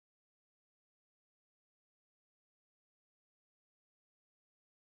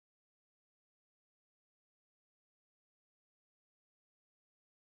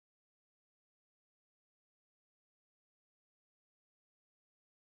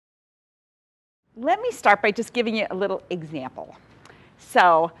Let me start by just giving you a little example.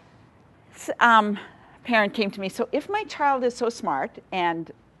 So, a parent came to me, so if my child is so smart,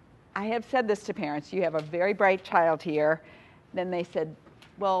 and I have said this to parents, you have a very bright child here, then they said,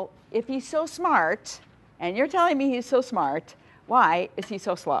 well, if he's so smart, and you're telling me he's so smart, why is he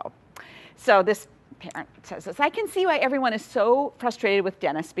so slow? So this parent says this, I can see why everyone is so frustrated with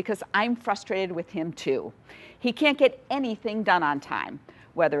Dennis because I'm frustrated with him too. He can't get anything done on time,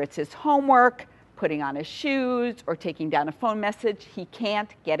 whether it's his homework, putting on his shoes, or taking down a phone message, he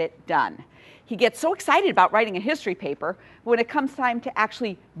can't get it done. He gets so excited about writing a history paper, when it comes time to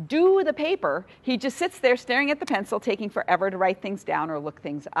actually do the paper, he just sits there staring at the pencil, taking forever to write things down or look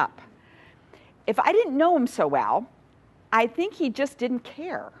things up. If I didn't know him so well, I think he just didn't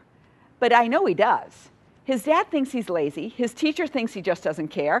care. But I know he does. His dad thinks he's lazy, his teacher thinks he just doesn't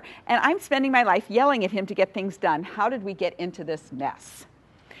care, and I'm spending my life yelling at him to get things done. How did we get into this mess?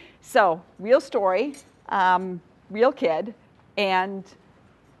 So, real story, real kid, and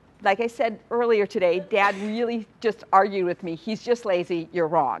like I said earlier today, Dad really just argued with me. He's just lazy, you're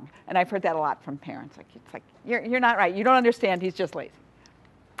wrong. And I've heard that a lot from parents. It's like, you're not right, you don't understand, he's just lazy.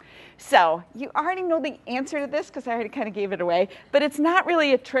 So, you already know the answer to this because I already kind of gave it away, but it's not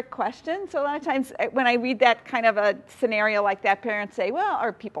really a trick question. So a lot of times when I read that kind of a scenario like that, parents say, well,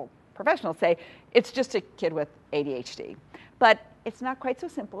 or people, professionals say, it's just a kid with ADHD. But it's not quite so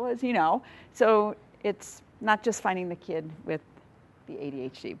simple, as you know. So it's not just finding the kid with the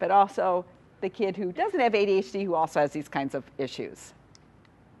ADHD, but also the kid who doesn't have ADHD who also has these kinds of issues.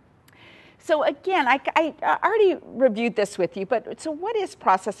 So again, I already reviewed this with you, but so what is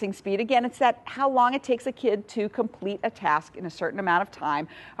processing speed? Again, it's that how long it takes a kid to complete a task in a certain amount of time.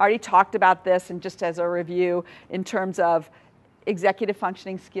 I already talked about this, and just as a review in terms of executive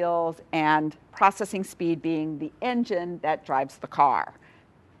functioning skills and processing speed being the engine that drives the car.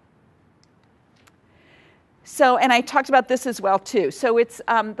 So, and I talked about this as well too. So it's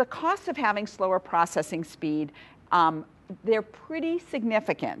the cost of having slower processing speed, they're pretty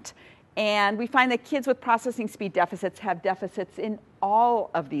significant. And we find that kids with processing speed deficits have deficits in all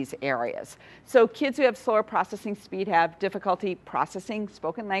of these areas. So kids who have slower processing speed have difficulty processing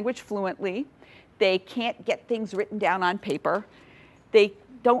spoken language fluently. They can't get things written down on paper. They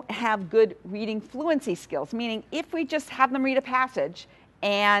don't have good reading fluency skills, meaning if we just have them read a passage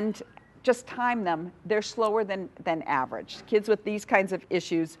and just time them, they're slower than average. Kids with these kinds of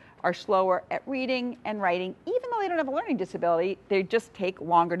issues are slower at reading and writing. Even though they don't have a learning disability, they just take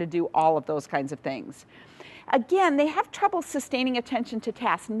longer to do all of those kinds of things. Again, they have trouble sustaining attention to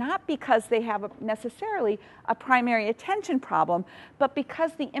tasks, not because they have necessarily a primary attention problem, but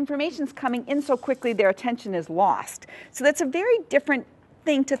because the information's coming in so quickly their attention is lost. So that's a very different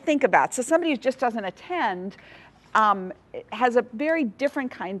thing to think about. So somebody who just doesn't attend has a very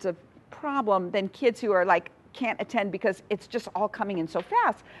different kinds of problem than kids who are like can't attend because it's just all coming in so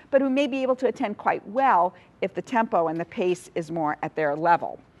fast, but who may be able to attend quite well if the tempo and the pace is more at their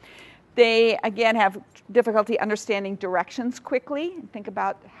level. They, again, have difficulty understanding directions quickly. Think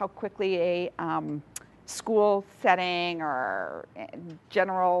about how quickly a school setting or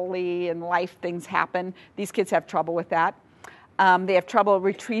generally in life things happen. These kids have trouble with that. They have trouble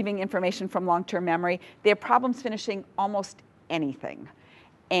retrieving information from long-term memory. They have problems finishing almost anything,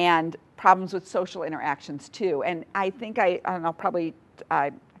 and problems with social interactions too. And I think I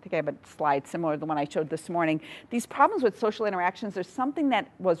think I have a slide similar to the one I showed this morning. These problems with social interactions are something that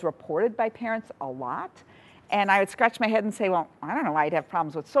was reported by parents a lot. And I would scratch my head and say, well, I don't know why I'd have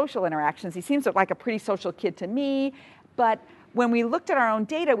problems with social interactions. He seems like a pretty social kid to me. But when we looked at our own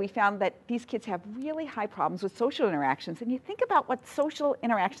data, we found that these kids have really high problems with social interactions. And you think about what social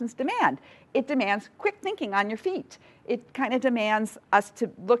interactions demand. It demands quick thinking on your feet. It kind of demands us to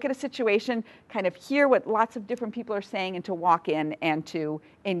look at a situation, kind of hear what lots of different people are saying, and to walk in and to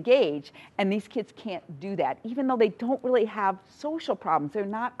engage. And these kids can't do that. Even though they don't really have social problems, they're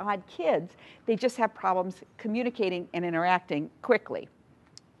not odd kids, they just have problems communicating and interacting quickly.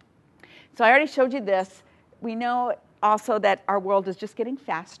 So I already showed you this. We know also that our world is just getting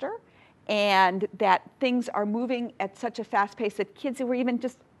faster, and that things are moving at such a fast pace that kids who were even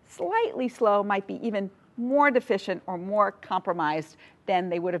just slightly slow might be even more deficient or more compromised than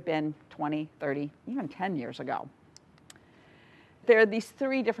they would have been 20, 30, even 10 years ago. There are these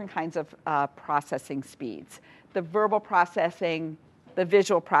three different kinds of processing speeds: the verbal processing, the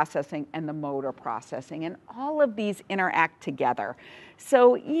visual processing, and the motor processing. And all of these interact together.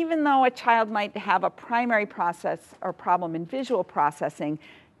 So even though a child might have a primary process or problem in visual processing,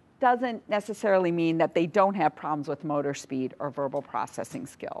 doesn't necessarily mean that they don't have problems with motor speed or verbal processing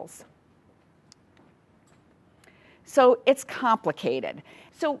skills. So it's complicated.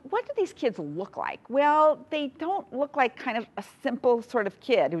 So what do these kids look like? Well, they don't look like kind of a simple sort of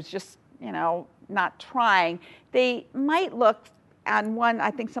kid who's just, not trying. They might look, and I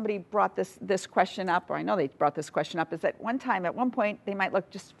think somebody brought this question up, or I know they brought this question up, is that at one point, they might look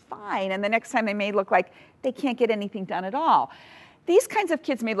just fine, and the next time they may look like they can't get anything done at all. These kinds of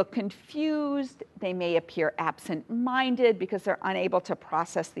kids may look confused. They may appear absent-minded because they're unable to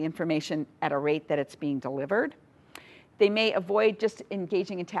process the information at a rate that it's being delivered. They may avoid just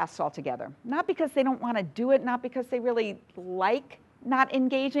engaging in tasks altogether, not because they don't want to do it, not because they really like not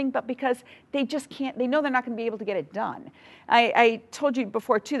engaging, but because they just can't, they know they're not going to be able to get it done. I told you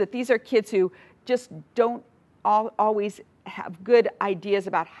before, too, that these are kids who just don't always have good ideas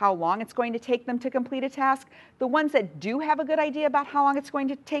about how long it's going to take them to complete a task. The ones that do have a good idea about how long it's going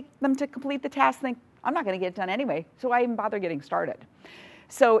to take them to complete the task think, I'm not going to get it done anyway, so why even bother getting started?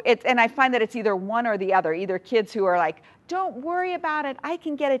 So and I find that it's either one or the other, either kids who are like, don't worry about it, I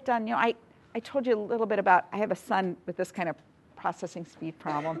can get it done. I told you a little bit about, I have a son with this kind of processing speed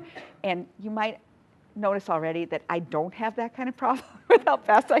problem, and you might notice already that I don't have that kind of problem with how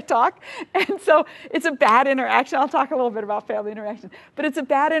fast I talk, and so it's a bad interaction. I'll talk a little bit about family interaction, but it's a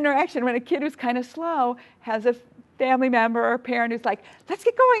bad interaction when a kid who's kind of slow has a family member or a parent who's like, let's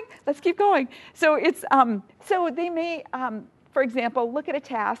get going, let's keep going. So it's so they may, for example, look at a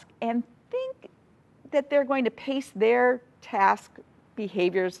task and think that they're going to pace their task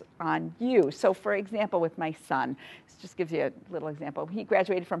behaviors on you. So for example, with my son, this just gives you a little example. He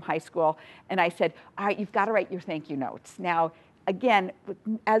graduated from high school, and I said, all right, you've got to write your thank you notes. Now, again,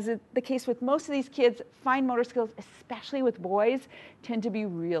 as is the case with most of these kids, fine motor skills, especially with boys, tend to be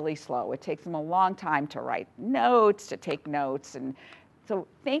really slow. It takes them a long time to write notes, to take notes. And so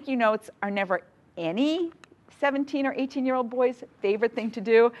thank you notes are never any 17 or 18-year-old boy's favorite thing to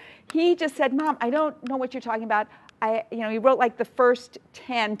do. He just said, Mom, I don't know what you're talking about. He wrote like the first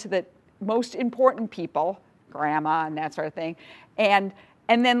 10 to the most important people, grandma and that sort of thing, and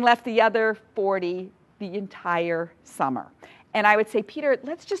then left the other 40 the entire summer. And I would say, Peter,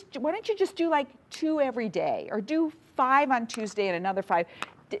 why don't you just do like 2 every day, or do 5 on Tuesday and another 5.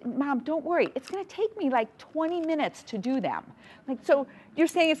 Mom, don't worry, it's going to take me like 20 minutes to do them. So you're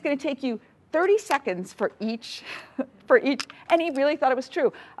saying it's going to take you 30 seconds for each, and he really thought it was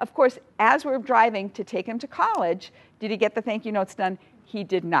true. Of course, as we're driving to take him to college, did he get the thank you notes done? He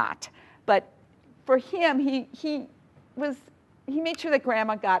did not. But for him, he made sure that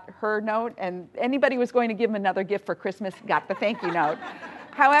Grandma got her note, and anybody who was going to give him another gift for Christmas got the thank you note.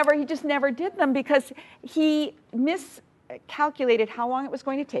 However, he just never did them because he miscalculated how long it was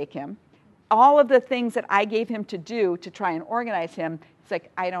going to take him. All of the things that I gave him to do to try and organize him, it's like,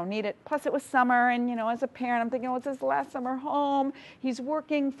 I don't need it. Plus it was summer, and as a parent, I'm thinking, it's his last summer home. He's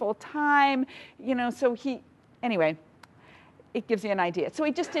working full time, so anyway, it gives you an idea. So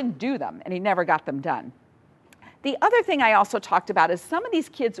he just didn't do them, and he never got them done. The other thing I also talked about is some of these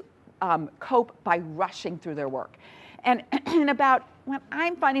kids cope by rushing through their work. And what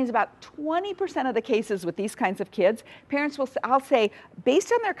I'm finding is about 20% of the cases with these kinds of kids, parents I'll say,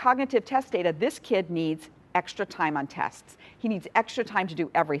 based on their cognitive test data, this kid needs extra time on tests. He needs extra time to do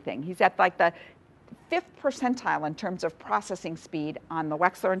everything. He's at like the 5th percentile in terms of processing speed on the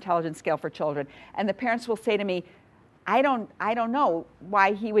Wechsler Intelligence Scale for Children. And the parents will say to me, I don't know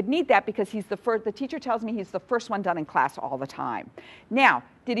why he would need that, because he's the teacher tells me he's the first one done in class all the time. Now,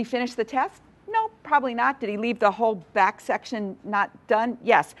 did he finish the test? No, probably not. Did he leave the whole back section not done?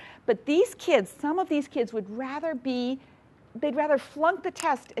 Yes. But these kids, some of these kids would they'd rather flunk the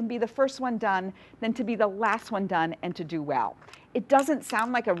test and be the first one done than to be the last one done and to do well. It doesn't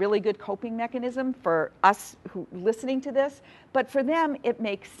sound like a really good coping mechanism for us who listening to this, but for them, it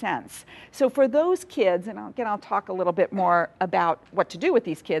makes sense. So for those kids, and again, I'll talk a little bit more about what to do with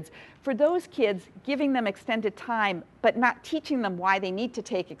these kids. For those kids, giving them extended time, but not teaching them why they need to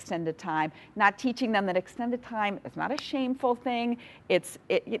take extended time, not teaching them that extended time is not a shameful thing,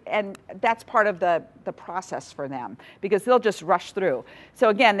 and that's part of the process for them, because they'll just rush through. So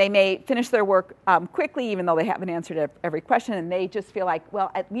again, they may finish their work quickly, even though they haven't answered every question, and they just feel like,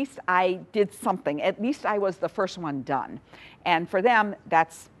 well, at least I did something. At least I was the first one done. And for them,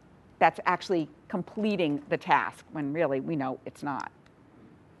 that's actually completing the task, when really we know it's not.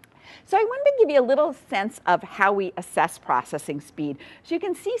 So I wanted to give you a little sense of how we assess processing speed. So you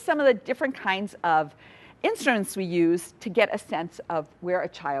can see some of the different kinds of instruments we use to get a sense of where a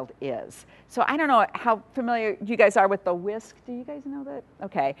child is. So I don't know how familiar you guys are with the whisk. Do you guys know that?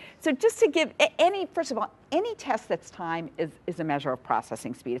 Okay. So just to give first of all, any test that's time is a measure of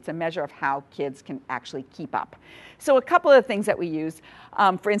processing speed. It's a measure of how kids can actually keep up. So a couple of things that we use,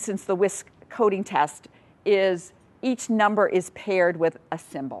 for instance, the whisk coding test is each number is paired with a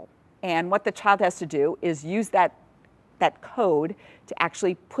symbol. And what the child has to do is use that code to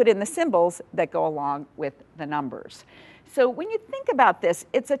actually put in the symbols that go along with the numbers. So when you think about this,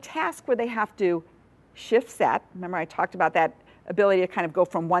 it's a task where they have to shift set. Remember, I talked about that ability to kind of go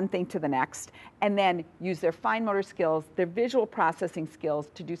from one thing to the next, and then use their fine motor skills, their visual processing skills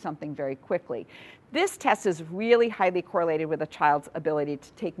to do something very quickly. This test is really highly correlated with a child's ability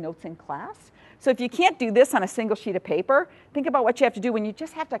to take notes in class. So if you can't do this on a single sheet of paper, think about what you have to do when you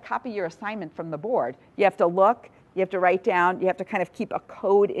just have to copy your assignment from the board. You have to look, you have to write down, you have to kind of keep a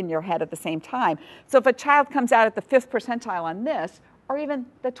code in your head at the same time. So if a child comes out at the 5th percentile on this, or even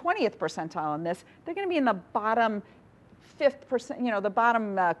the 20th percentile on this, they're going to be in the bottom 5th the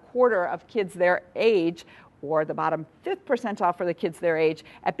bottom quarter of kids their age, or the bottom 5th percentile for the kids their age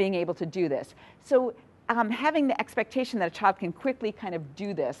at being able to do this. So having the expectation that a child can quickly kind of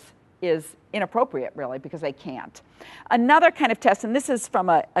do this is inappropriate, really, because they can't. Another kind of test, and this is from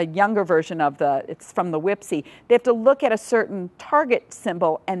a younger version of it's from the WIPSI, they have to look at a certain target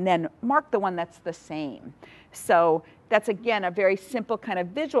symbol and then mark the one that's the same. So that's, again, a very simple kind of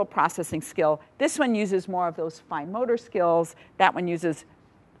visual processing skill. This one uses more of those fine motor skills. That one uses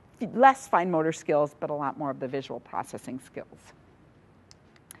less fine motor skills, but a lot more of the visual processing skills.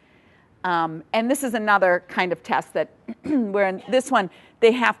 And this is another kind of test that, where in this one,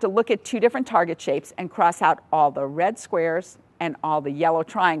 they have to look at 2 different target shapes and cross out all the red squares and all the yellow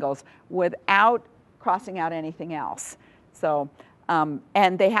triangles without crossing out anything else. So,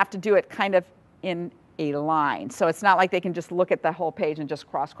 and they have to do it kind of in a line. So it's not like they can just look at the whole page and just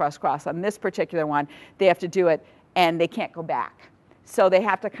cross, cross, cross. On this particular one, they have to do it and they can't go back. So they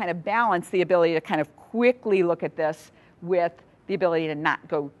have to kind of balance the ability to kind of quickly look at this with the ability to not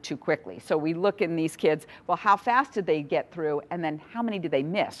go too quickly. So we look in these kids, well, how fast did they get through, and then how many did they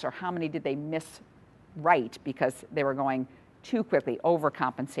miss, or how many did they miss right because they were going too quickly,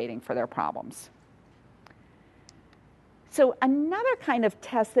 overcompensating for their problems. So another kind of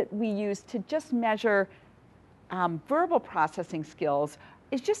test that we use to just measure verbal processing skills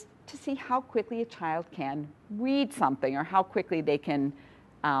is just to see how quickly a child can read something, or how quickly they can,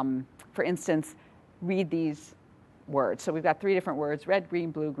 for instance, read these words. So we've got 3 different words: red,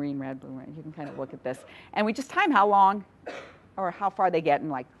 green, blue, red. You can kind of look at this. And we just time how long or how far they get in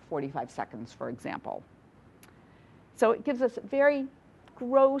like 45 seconds, for example. So it gives us a very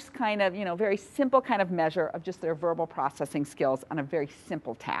gross kind of, very simple kind of measure of just their verbal processing skills on a very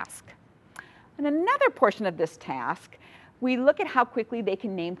simple task. And another portion of this task, we look at how quickly they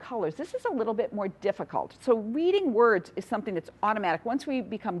can name colors. This is a little bit more difficult. So reading words is something that's automatic. Once we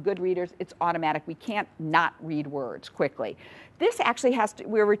become good readers, it's automatic. We can't not read words quickly. This actually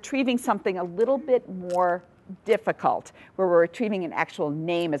we're retrieving something a little bit more difficult, where we're retrieving an actual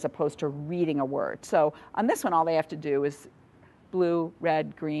name as opposed to reading a word. So on this one, all they have to do is blue,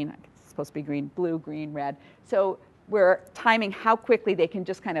 red, green. It's supposed to be green, blue, green, red. So we're timing how quickly they can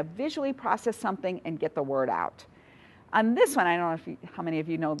just kind of visually process something and get the word out. On this one, I don't know how many of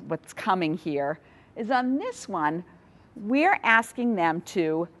you know what's coming here, is on this one, we're asking them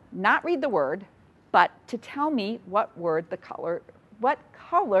to not read the word, but to tell me what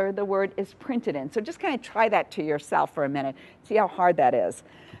color the word is printed in. So just kind of try that to yourself for a minute. See how hard that is.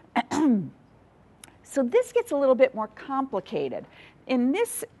 So this gets a little bit more complicated. In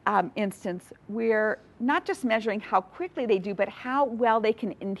this instance, we're not just measuring how quickly they do, but how well they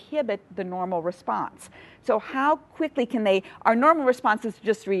can inhibit the normal response. So how quickly can our normal response is to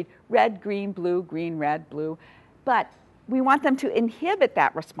just read red, green, red, blue. But we want them to inhibit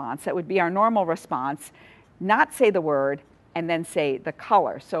that response. That would be our normal response, not say the word, and then say the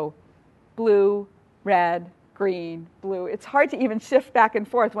color. So blue, red, green, blue. It's hard to even shift back and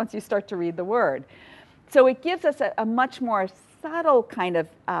forth once you start to read the word. So it gives us a much more subtle kind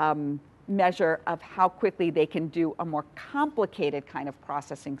of measure of how quickly they can do a more complicated kind of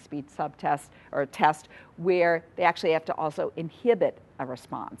processing speed subtest or test, where they actually have to also inhibit a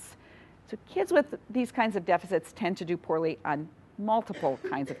response. So kids with these kinds of deficits tend to do poorly on multiple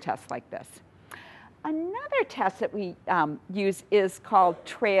kinds of tests like this. Another test that we use is called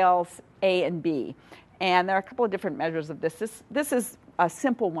Trails A and B. And there are a couple of different measures of this. This is a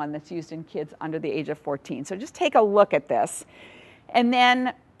simple one that's used in kids under the age of 14. So just take a look at this. And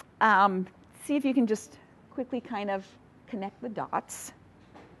then see if you can just quickly kind of connect the dots.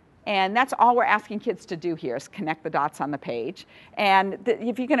 And that's all we're asking kids to do here, is connect the dots on the page. And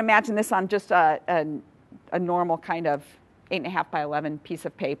if you can imagine this on just a normal kind of 8.5 by 11 piece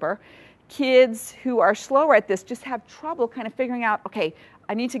of paper, kids who are slower at this just have trouble kind of figuring out, okay,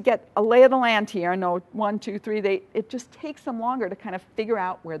 I need to get a lay of the land here. I know 1, 2, 3. It just takes them longer to kind of figure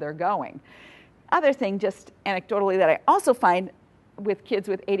out where they're going. other thing, just anecdotally, that I also find with kids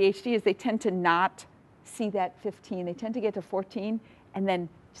with ADHD is they tend to not see that 15. They tend to get to 14 and then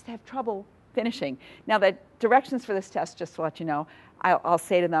just have trouble finishing. Now, the directions for this test, just to let you know, I'll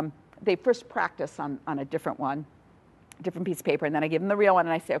say to them, they first practice on a different one, different piece of paper, and then I give them the real one,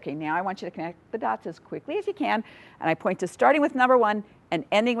 and I say, okay, now I want you to connect the dots as quickly as you can, and I point to starting with number 1 and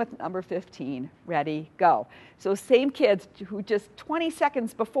ending with number 15. Ready, go. So same kids who just 20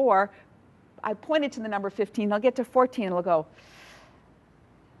 seconds before I pointed to the number 15, they'll get to 14 and they'll go,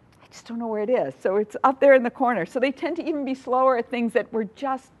 I just don't know where it is. So it's up there in the corner. So they tend to even be slower at things that were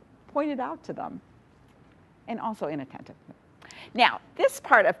just pointed out to them, and also inattentive. Now, this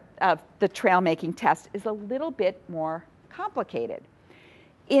part of the trail making test is a little bit more complicated.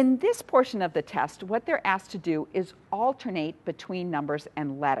 In this portion of the test, what they're asked to do is alternate between numbers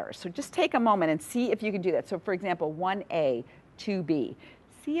and letters. So just take a moment and see if you can do that. So for example, 1A, 2B.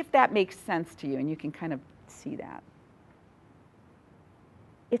 See if that makes sense to you, and you can kind of see that.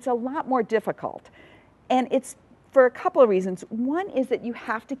 It's a lot more difficult, and it's for a couple of reasons. One is that you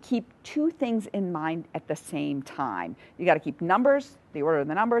have to keep two things in mind at the same time. You got to keep numbers, the order of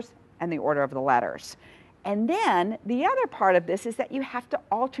the numbers, and the order of the letters. And then the other part of this is that you have to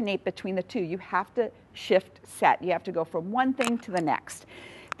alternate between the two. You have to shift set. You have to go from one thing to the next.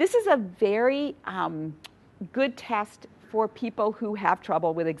 This is a very good test for people who have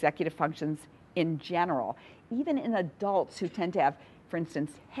trouble with executive functions in general. Even in adults who tend to have, for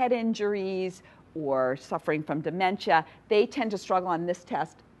instance, head injuries or suffering from dementia, they tend to struggle on this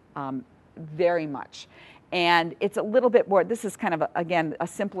test very much. And it's a little bit more, this is kind of, again, a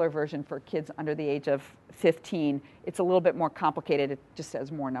simpler version for kids under the age of 15. It's a little bit more complicated. It just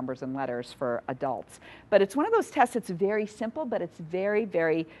has more numbers and letters for adults. But it's one of those tests that's very simple, but it's very,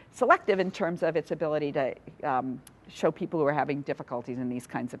 very selective in terms of its ability to show people who are having difficulties in these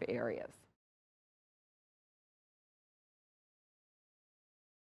kinds of areas.